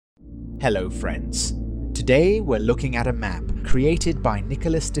Hello friends. Today we're looking at a map created by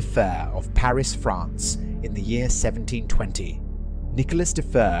Nicholas de Fer of Paris, France in the year 1720. Nicholas de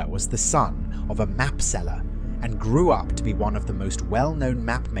Fer was the son of a map seller and grew up to be one of the most well-known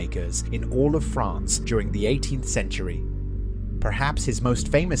map makers in all of France during the 18th century. Perhaps his most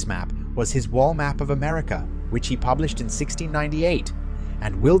famous map was his wall map of America, which he published in 1698,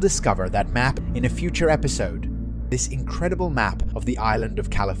 and we'll discover that map in a future episode. This incredible map of the island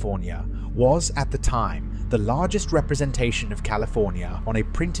of California was, at the time, the largest representation of California on a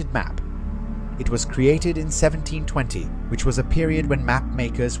printed map. It was created in 1720, which was a period when map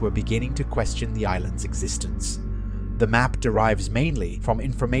makers were beginning to question the island's existence. The map derives mainly from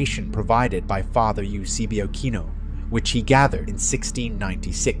information provided by Father Eusebio Kino, which he gathered in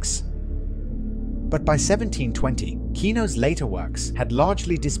 1696. But by 1720, Kino's later works had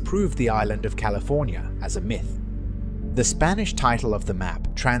largely disproved the island of California as a myth. The Spanish title of the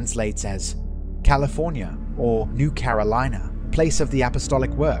map translates as California or New Carolina, place of the apostolic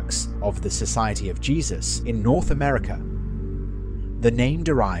works of the Society of Jesus in North America. The name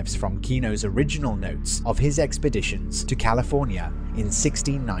derives from Kino's original notes of his expeditions to California in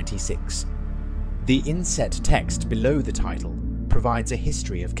 1696. The inset text below the title provides a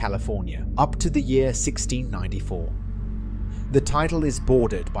history of California up to the year 1694. The title is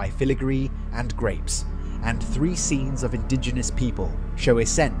bordered by filigree and grapes, and 3 scenes of indigenous people show a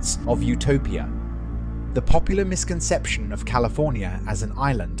sense of utopia. The popular misconception of California as an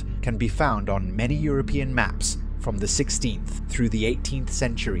island can be found on many European maps from the 16th through the 18th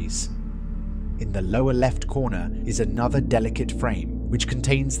centuries. In the lower left corner is another delicate frame which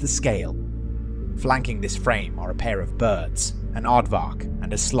contains the scale. Flanking this frame are a pair of birds, an aardvark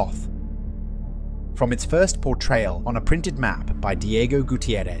and a sloth. From its first portrayal on a printed map by Diego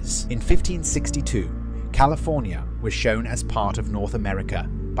Gutierrez in 1562, California was shown as part of North America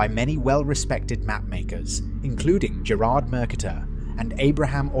by many well-respected mapmakers, including Gerard Mercator and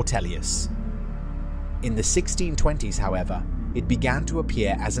Abraham Ortelius. In the 1620s, however, it began to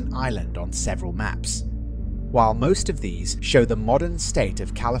appear as an island on several maps. While most of these show the modern state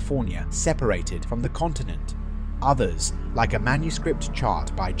of California separated from the continent, others, like a manuscript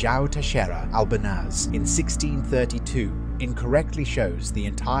chart by João Teixeira Albernaz in 1632, incorrectly shows the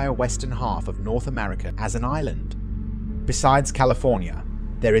entire western half of North America as an island. Besides California,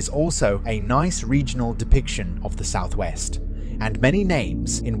 there is also a nice regional depiction of the Southwest, and many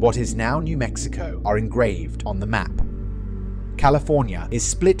names in what is now New Mexico are engraved on the map. California is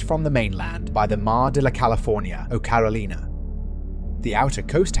split from the mainland by the Mar de la California o Carolina. The outer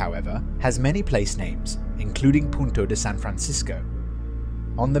coast, however, has many place names, including Punto de San Francisco.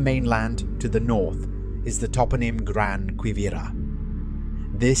 On the mainland, to the north, is the toponym Gran Quivira.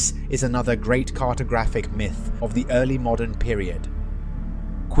 This is another great cartographic myth of the early modern period.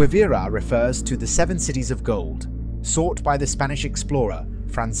 Quivira refers to the 7 cities of gold, sought by the Spanish explorer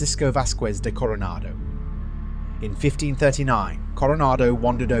Francisco Vázquez de Coronado. In 1539, Coronado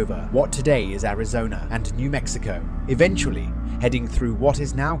wandered over what today is Arizona and New Mexico, eventually heading through what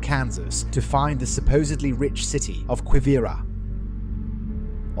is now Kansas to find the supposedly rich city of Quivira.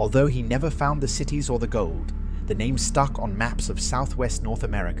 Although he never found the cities or the gold, the name stuck on maps of southwest North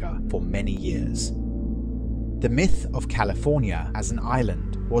America for many years. The myth of California as an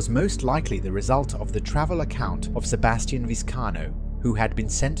island was most likely the result of the travel account of Sebastian Vizcaino, who had been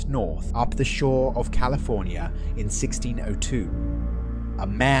sent north up the shore of California in 1602. A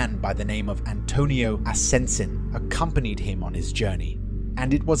man by the name of Antonio Ascensión accompanied him on his journey,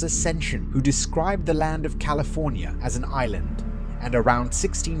 and it was Ascension who described the land of California as an island, and around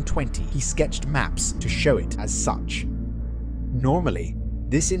 1620 he sketched maps to show it as such. Normally,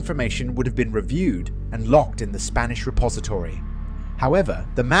 this information would have been reviewed and locked in the Spanish repository. However,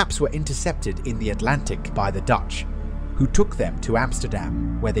 the maps were intercepted in the Atlantic by the Dutch, who took them to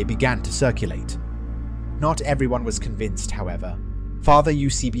Amsterdam, where they began to circulate. Not everyone was convinced, however. Father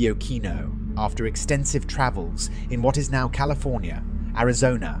Eusebio Kino, after extensive travels in what is now California,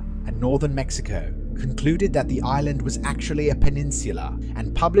 Arizona, and northern Mexico, concluded that the island was actually a peninsula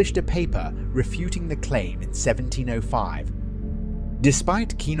and published a paper refuting the claim in 1705.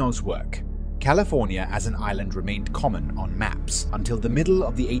 Despite Kino's work, California as an island remained common on maps until the middle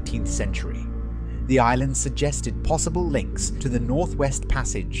of the 18th century. The island suggested possible links to the Northwest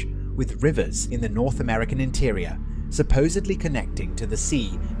Passage, with rivers in the North American interior supposedly connecting to the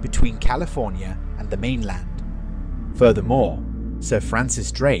sea between California and the mainland. Furthermore, Sir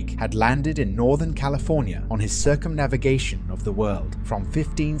Francis Drake had landed in Northern California on his circumnavigation of the world from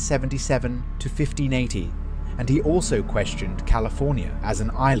 1577 to 1580, and he also questioned California as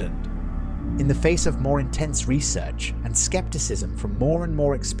an island. In the face of more intense research and skepticism from more and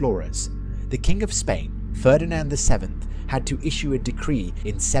more explorers, the King of Spain, Ferdinand VII, had to issue a decree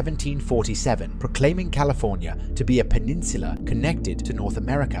in 1747 proclaiming California to be a peninsula connected to North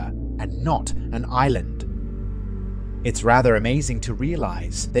America and not an island. It's rather amazing to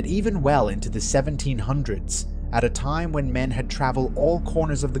realize that even well into the 1700s, at a time when men had traveled all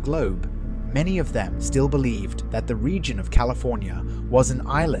corners of the globe, many of them still believed that the region of California was an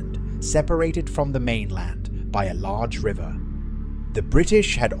island separated from the mainland by a large river. The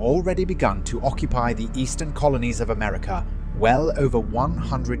British had already begun to occupy the eastern colonies of America well over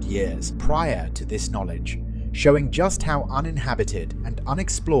 100 years prior to this knowledge, showing just how uninhabited and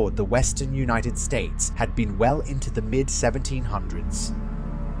unexplored the western United States had been well into the mid-1700s.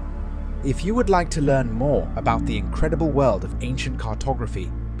 If you would like to learn more about the incredible world of ancient cartography,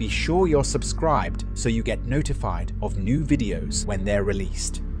 be sure you're subscribed so you get notified of new videos when they're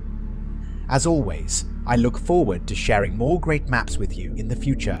released. As always, I look forward to sharing more great maps with you in the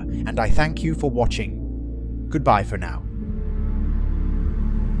future, and I thank you for watching. Goodbye for now.